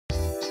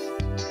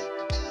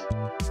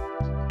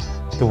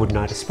the Wood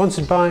Night is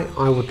sponsored by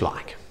I Would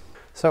Like.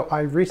 So I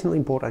recently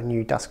bought a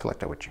new dust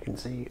collector, which you can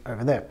see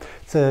over there.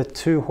 It's a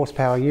 2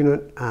 horsepower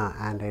unit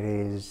and it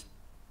is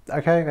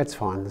okay, it's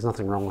fine, there's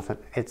nothing wrong with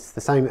it. It's the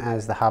same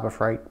as the Harbour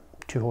Freight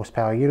 2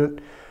 horsepower unit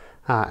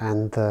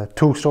and the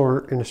tool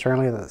store in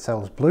Australia that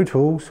sells Blue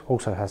Tools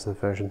also has the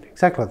version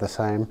exactly the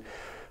same.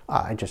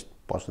 It just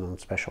wasn't on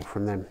special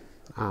from them.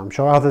 I'm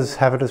sure others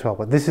have it as well,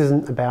 but this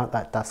isn't about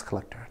that dust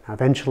collector. Now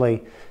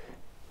eventually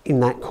in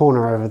that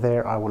corner over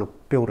there I want to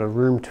build a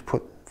room to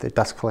put the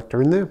dust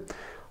collector in there.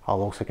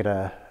 I'll also get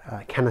a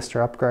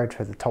canister upgrade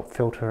for the top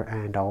filter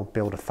and I'll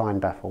build a fine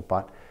baffle,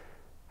 but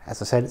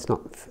as I said, it's not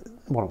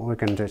what we're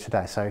going to do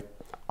today. So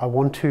I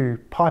want to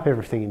pipe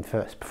everything in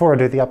first. Before I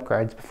do the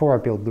upgrades, before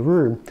I build the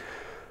room,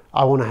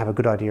 I want to have a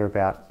good idea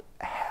about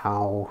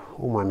how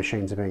all my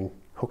machines are being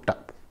hooked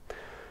up.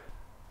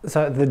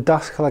 So the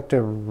dust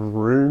collector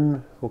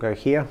room will go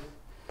here.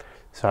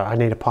 So I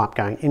need a pipe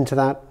going into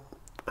that.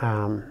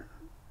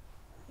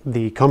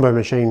 The combo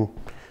machine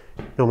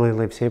normally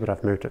lives here, but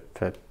I've moved it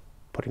for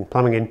putting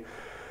plumbing in.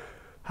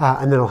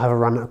 And then I'll have a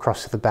run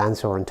across to the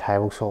bandsaw and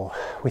table saw.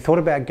 We thought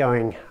about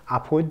going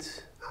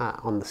upwards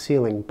on the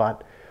ceiling,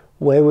 but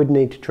where we'd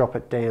need to drop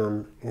it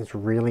down is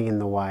really in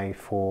the way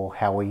for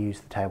how we use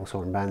the table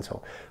saw and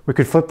bandsaw. We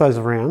could flip those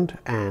around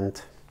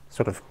and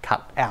sort of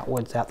cut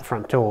outwards out the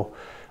front door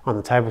on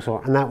the table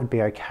saw, and that would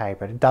be okay,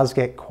 but it does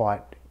get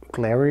quite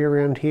glary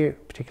around here,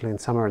 particularly in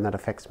summer, and that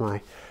affects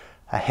my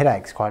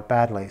headaches quite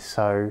badly.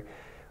 So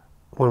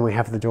when we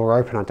have the door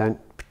open, I don't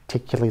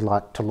particularly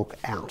like to look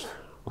out,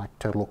 I like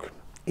to look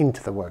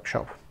into the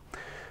workshop.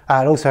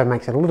 It also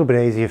makes it a little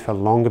bit easier for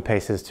longer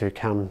pieces to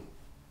come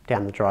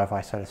down the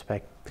driveway, so to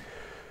speak.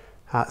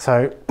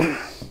 So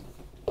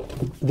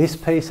this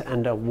piece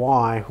and a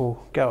Y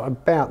will go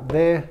about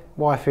there.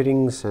 Y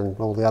fittings and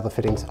all the other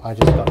fittings I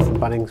just got from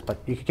Bunnings, but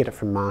you could get it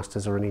from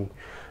Masters or any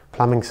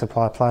plumbing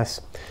supply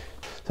place.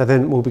 So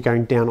then we'll be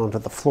going down onto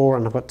the floor,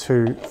 and I've got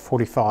 2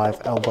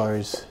 45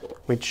 elbows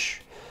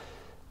which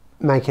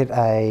make it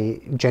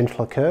a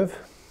gentler curve.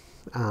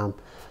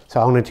 So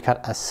I'll need to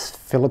cut a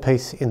filler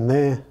piece in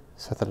there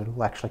so that it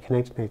will actually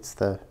connect. It's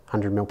the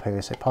 100mm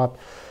PVC pipe.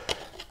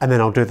 And then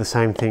I'll do the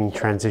same thing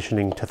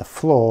transitioning to the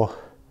floor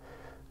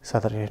so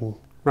that it can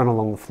run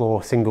along the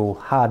floor, single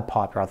hard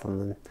pipe rather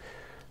than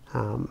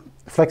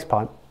flex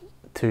pipe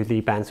to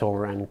the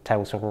bandsaw and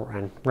table saw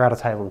and router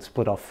table and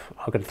split off.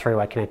 I've got a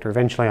 3-way connector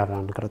eventually, I've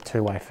only got a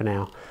 2-way for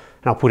now.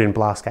 And I'll put in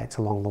blast gates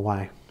along the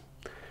way.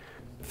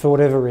 For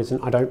whatever reason,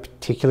 I don't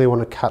particularly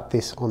want to cut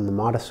this on the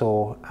miter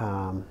saw.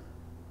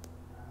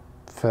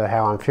 For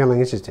how I'm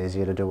feeling, it's just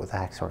easier to do it with the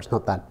hacksaw. It's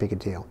not that big a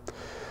deal.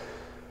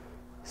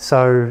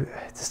 So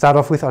to start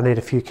off with, I need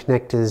a few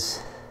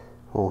connectors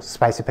or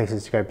spacer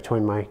pieces to go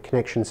between my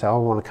connections. So I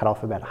want to cut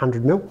off about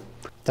 100mm.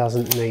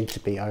 Doesn't need to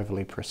be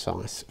overly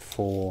precise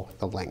for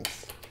the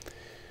length,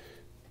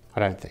 I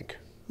don't think.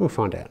 We'll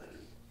find out.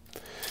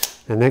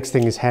 The next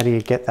thing is, how do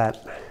you get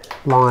that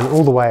line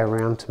all the way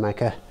around to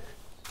make a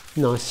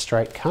nice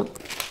straight cut?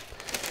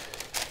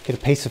 Get a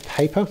piece of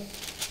paper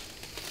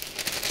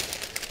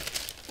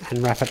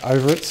and wrap it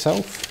over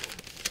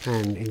itself,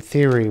 and in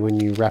theory when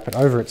you wrap it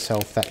over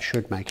itself that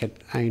should make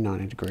it a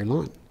 90-degree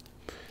line,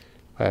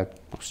 or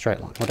straight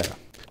line, whatever.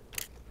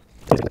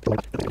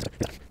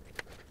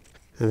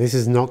 Now this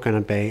is not going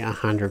to be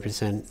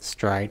 100%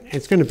 straight,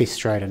 it's going to be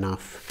straight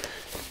enough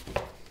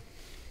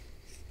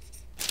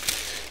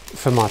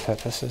for my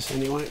purposes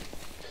anyway.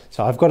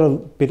 So I've got a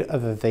bit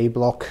of a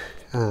V-block,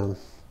 I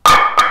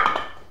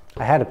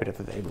had a bit of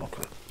a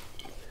V-block.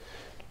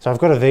 So I've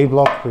got a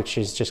V-block which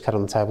is just cut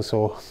on the table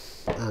saw,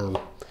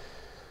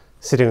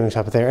 sitting on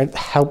top of there. It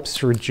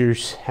helps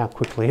reduce how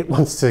quickly it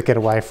wants to get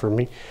away from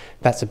me.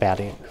 That's about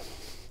it.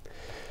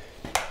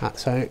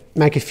 So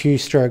make a few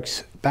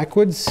strokes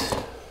backwards.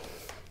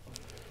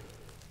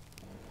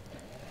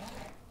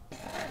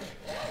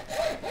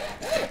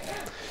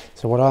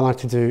 So what I like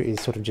to do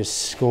is sort of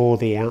just score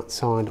the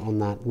outside on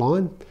that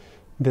line.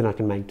 Then I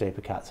can make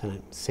deeper cuts, and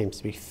it seems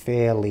to be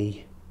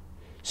fairly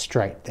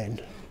straight then.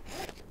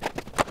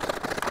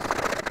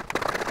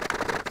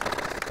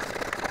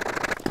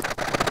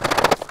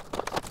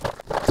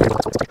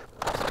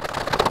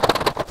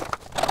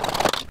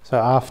 So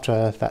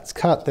after that's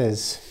cut,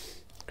 there's,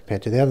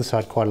 compared to the other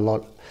side, quite a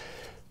lot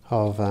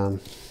of a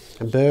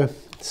burr.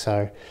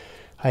 So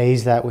I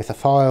ease that with a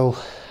file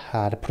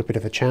to put a bit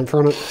of a chamfer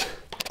on it.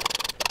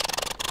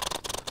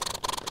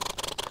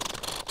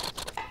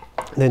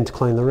 And then to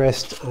clean the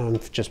rest,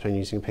 I've just been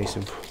using a piece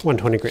of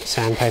 120 grit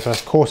sandpaper.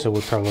 Coarser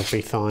would probably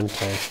be fine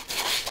too.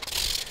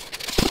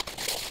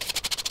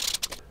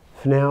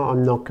 For now,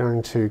 I'm not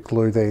going to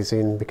glue these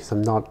in because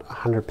I'm not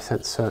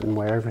 100% certain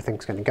where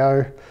everything's going to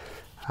go.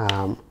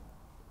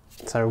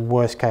 So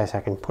worst case, I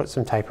can put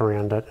some tape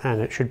around it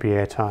and it should be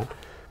airtight.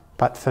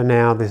 But for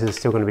now, this is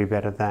still going to be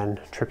better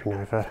than tripping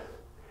over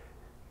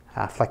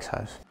flex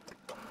hose.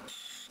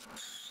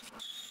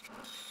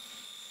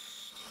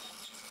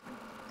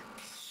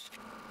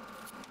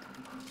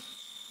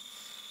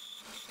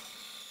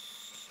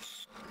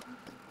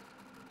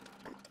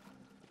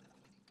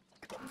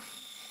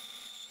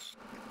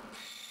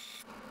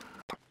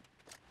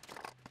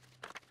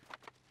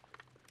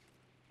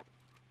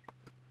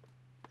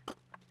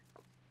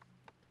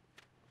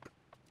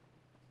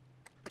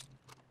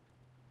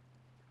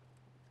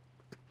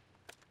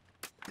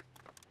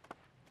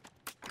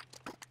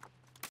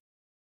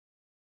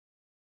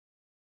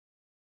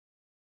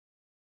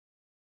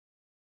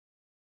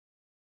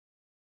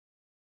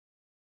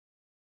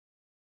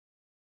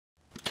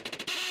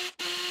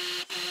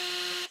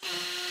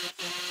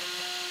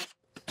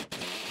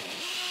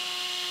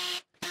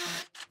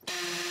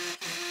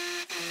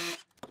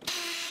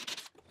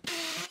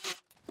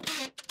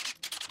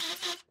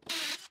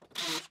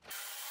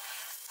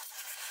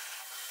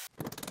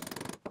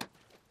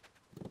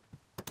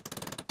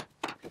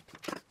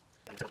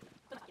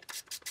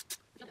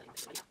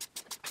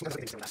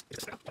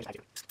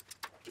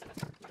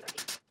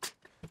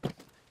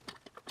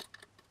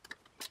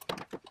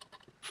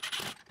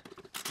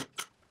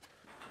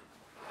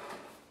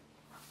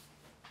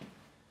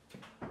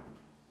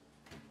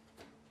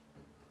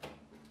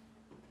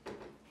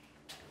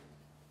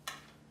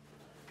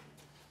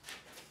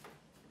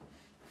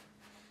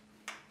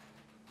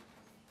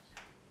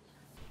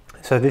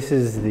 So this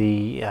is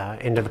the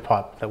end of the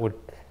pipe that would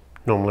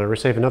normally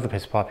receive another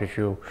piece of pipe if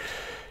you're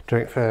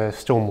doing it for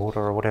stormwater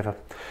or whatever.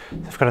 So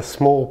I've got a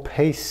small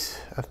piece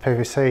of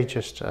PVC,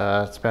 just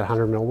it's about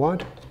 100mm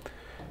wide.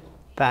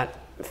 That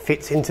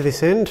fits into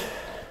this end.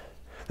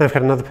 Then I've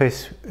got another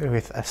piece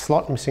with a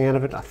slot missing out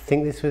of it. I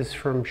think this was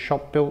from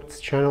Shop Built's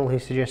channel. He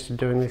suggested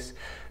doing this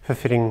for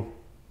fitting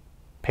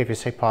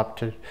PVC pipe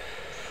to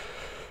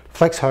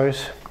flex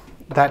hose.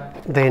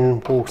 That then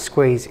will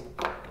squeeze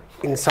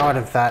inside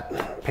of that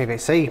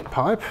PVC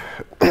pipe,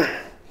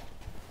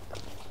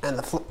 and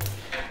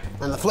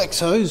the flex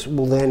hose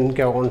will then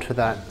go onto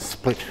that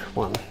split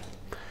one.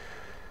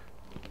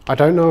 I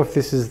don't know if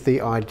this is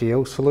the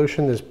ideal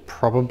solution. There's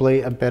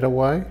probably a better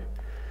way,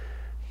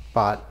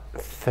 but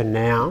for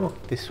now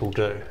this will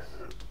do.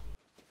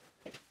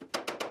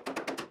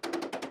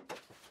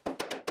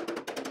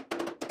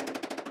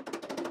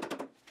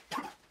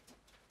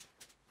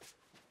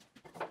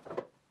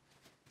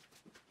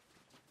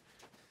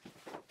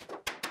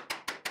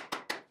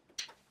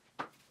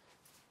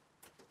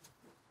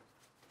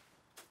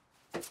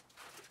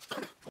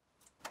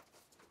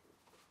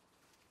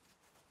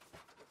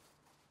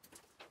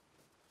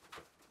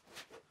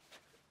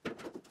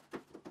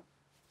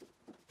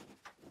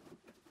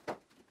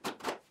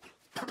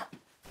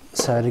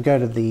 So to go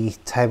to the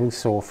table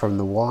saw from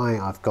the Y,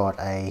 I've got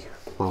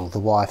the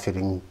Y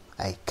fitting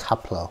a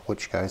coupler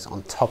which goes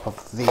on top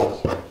of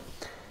the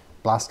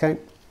blast gate,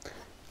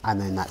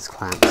 and then that's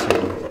clamped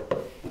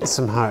to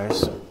some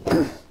hose.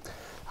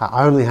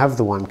 I only have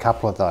the one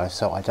coupler though,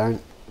 so I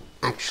don't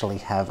actually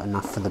have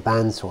enough for the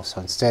bandsaw, so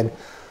instead I'm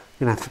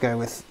going to have to go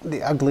with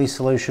the ugly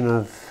solution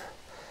of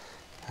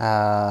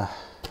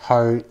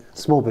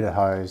small bit of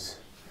hose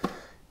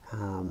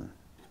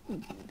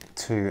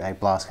to a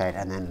blast gate,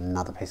 and then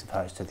another piece of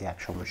hose to the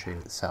actual machine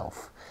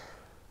itself.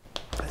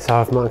 So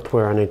I've marked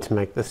where I need to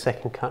make the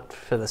second cut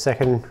for the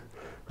second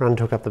run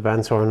to hook up the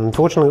bandsaw, and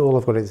unfortunately all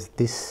I've got is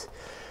this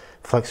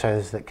flex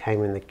hose that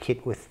came in the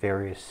kit with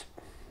various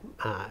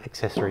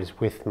accessories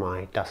with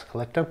my dust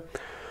collector.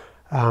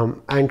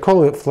 And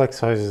calling it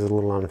flex hose is a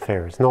little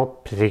unfair. It's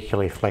not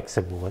particularly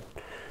flexible. It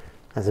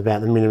has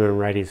about the minimum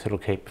radius it'll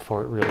keep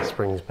before it really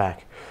springs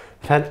back.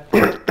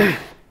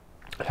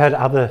 I've had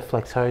other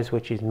flex hose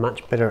which is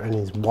much better and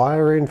is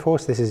wire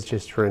reinforced. This is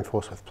just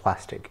reinforced with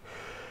plastic.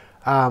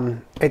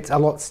 It's a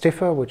lot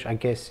stiffer, which I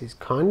guess is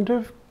kind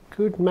of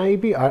good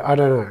maybe. I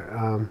don't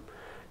know.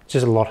 It's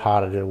just a lot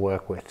harder to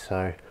work with,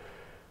 so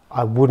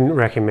I wouldn't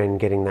recommend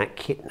getting that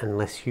kit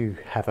unless you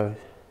have a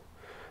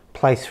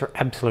place for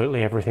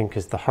absolutely everything,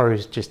 because the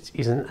hose just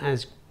isn't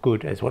as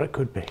good as what it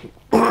could be.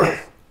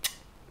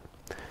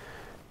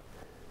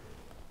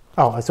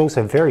 Oh, it's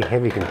also very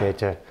heavy compared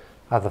to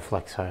other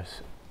flex hose.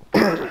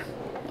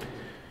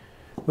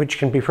 Which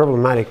can be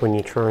problematic when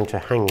you're trying to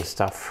hang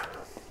stuff.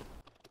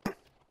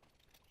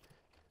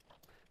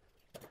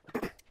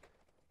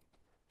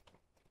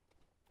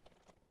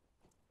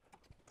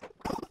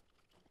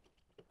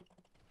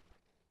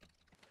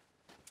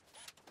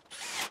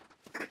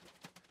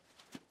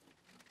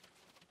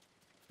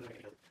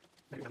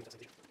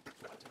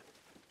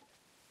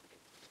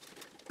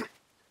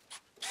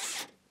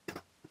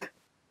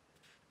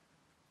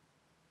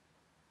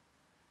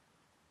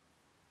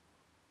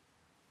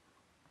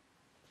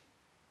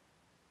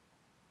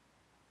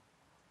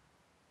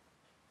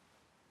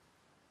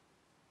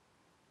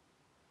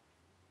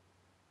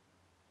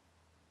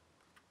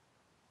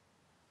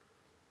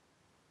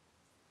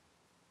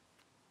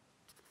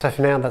 So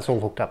for now that's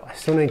all hooked up. I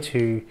still need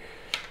to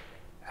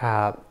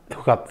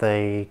hook up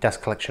the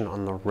dust collection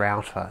on the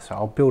router. So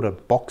I'll build a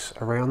box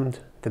around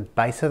the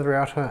base of the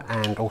router,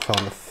 and also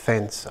on the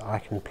fence I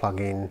can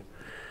plug in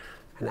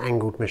an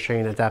angled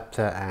machine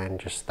adapter and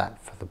just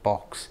that for the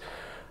box.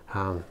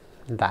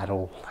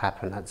 That'll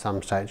happen at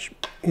some stage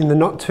in the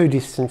not too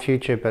distant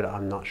future, but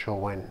I'm not sure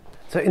when.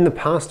 So in the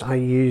past I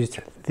used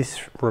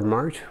this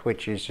remote,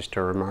 which is just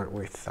a remote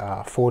with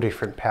 4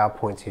 different power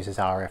points, uses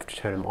RF to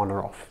turn them on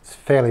or off. It's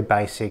fairly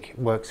basic,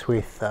 works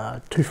with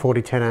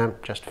 240 10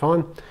 amp just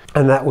fine.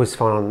 And that was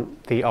fine on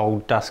the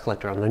old dust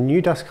collector. On the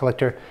new dust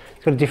collector,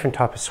 it's got a different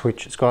type of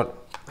switch. It's got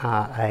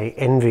a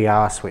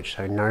NVR switch,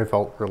 so no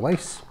volt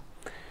release.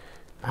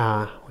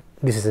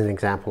 This is an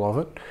example of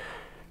it.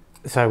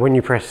 So when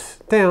you press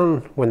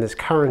down, when there's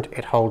current,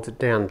 it holds it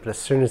down, but as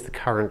soon as the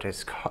current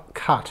is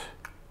cut,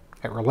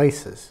 it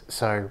releases.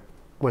 So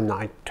when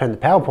I turn the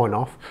power point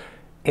off,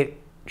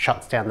 it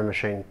shuts down the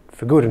machine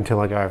for good until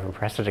I go over and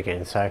press it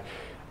again. So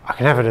I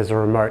can have it as a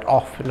remote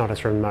off, but not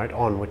as a remote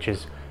on, which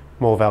is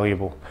more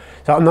valuable.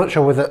 So I'm not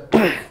sure whether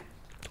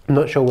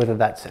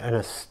that's an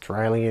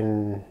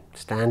Australian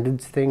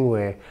standards thing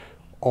where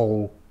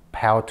all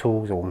power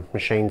tools, or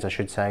machines I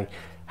should say,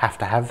 have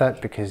to have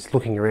that, because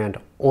looking around,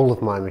 all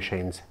of my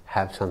machines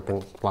have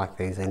something like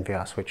these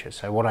NVR switches.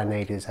 So what I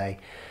need is a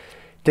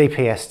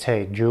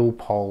DPST, dual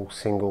pole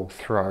single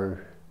throw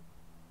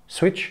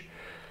switch.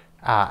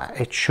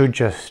 It should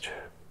just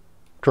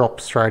drop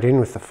straight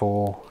in with the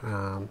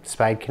 4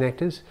 spade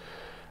connectors.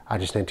 I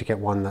just need to get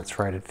one that's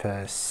rated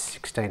for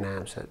 16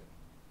 amps,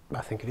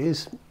 I think it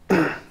is,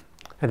 and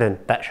then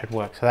that should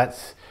work. So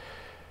that's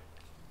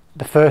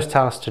the first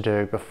task to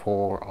do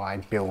before I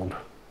build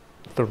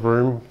the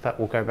room that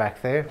will go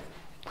back there,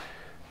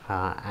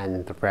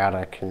 and the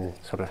router can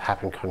sort of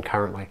happen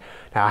concurrently.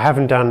 Now, I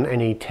haven't done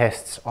any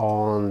tests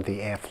on the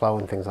airflow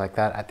and things like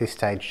that. At this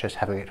stage, just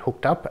having it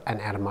hooked up and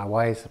out of my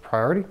way is the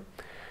priority,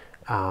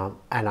 and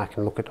I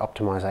can look at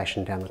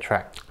optimization down the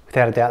track.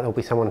 Without a doubt, there'll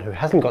be someone who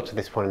hasn't got to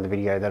this point in the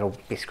video that'll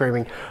be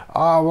screaming,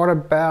 "Oh, what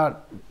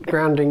about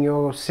grounding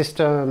your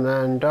system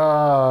and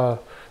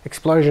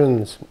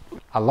explosions?"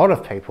 A lot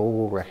of people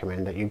will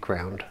recommend that you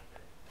ground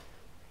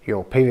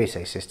your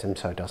PVC system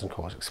so it doesn't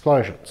cause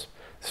explosions.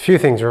 There's a few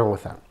things wrong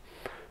with that.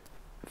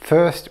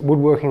 First,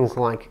 woodworking's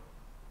like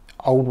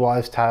old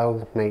wives'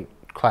 tale meet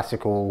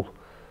classical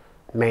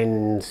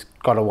men's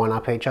gotta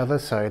one-up each other,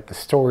 so the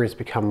stories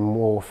become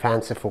more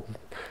fanciful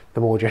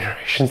the more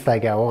generations they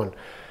go on.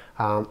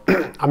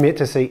 I'm yet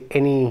to see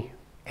any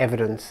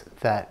evidence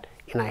that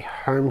in a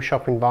home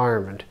shop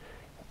environment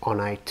on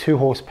a 2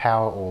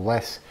 horsepower or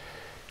less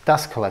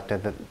dust collector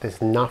that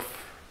there's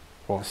enough,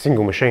 or a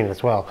single machine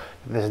as well,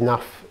 there's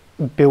enough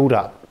build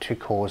up to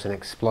cause an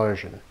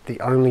explosion. The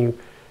only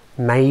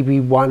maybe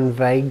one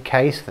vague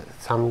case that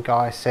some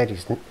guy said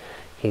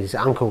his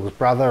uncle's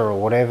brother or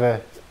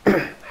whatever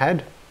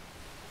had,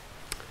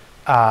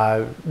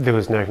 there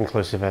was no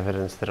conclusive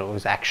evidence that it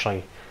was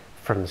actually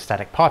from the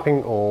static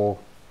piping or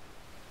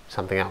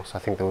something else. I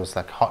think there was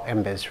like hot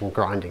embers from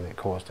grinding that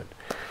caused it.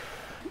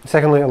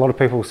 Secondly, a lot of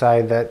people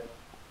say that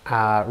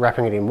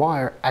wrapping it in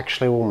wire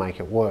actually will make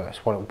it worse.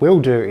 What it will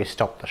do is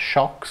stop the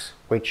shocks,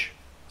 which,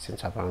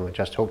 since I've only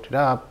just hooked it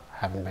up,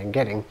 haven't been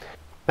getting.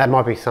 That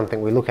might be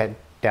something we look at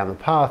down the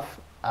path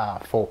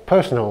for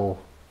personal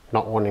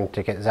not wanting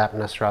to get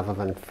zappness rather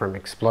than from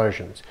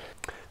explosions.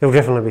 There will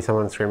definitely be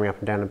someone screaming up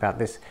and down about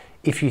this.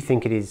 If you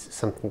think it is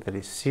something that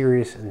is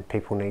serious and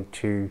people need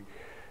to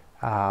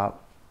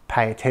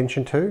pay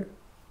attention to,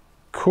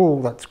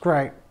 cool, that's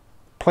great.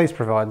 Please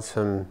provide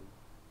some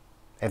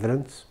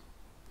evidence.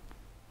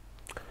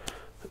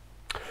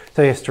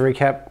 So yes, to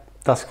recap,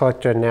 dust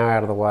collector now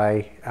out of the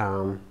way.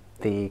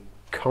 The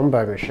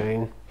combo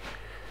machine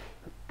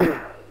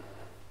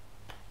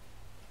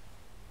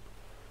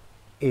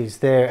is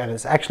there, and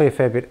it's actually a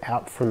fair bit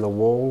out from the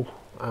wall,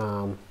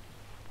 a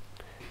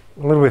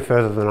little bit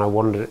further than I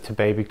wanted it to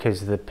be,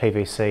 because the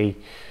PVC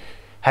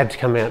had to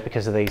come out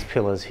because of these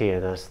pillars here.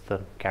 That's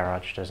the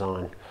garage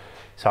design.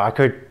 So I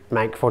could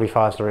make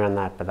 45s around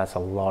that, but that's a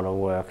lot of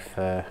work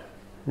for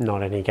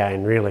not any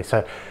gain really.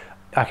 So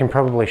I can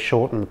probably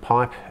shorten the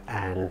pipe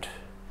and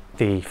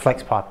the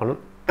flex pipe on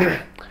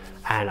it,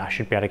 and I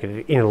should be able to get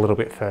it in a little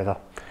bit further.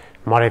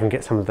 Might even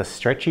get some of the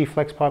stretchy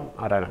flex pipe,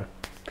 I don't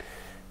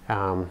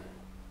know.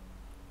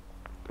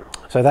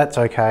 So that's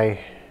okay.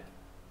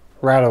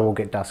 Router will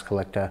get dust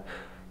collector.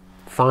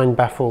 Fine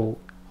baffle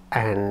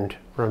and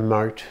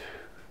remote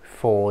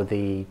for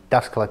the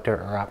dust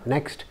collector are up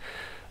next,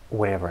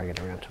 whenever I get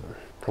around to them.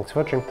 Thanks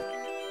for watching.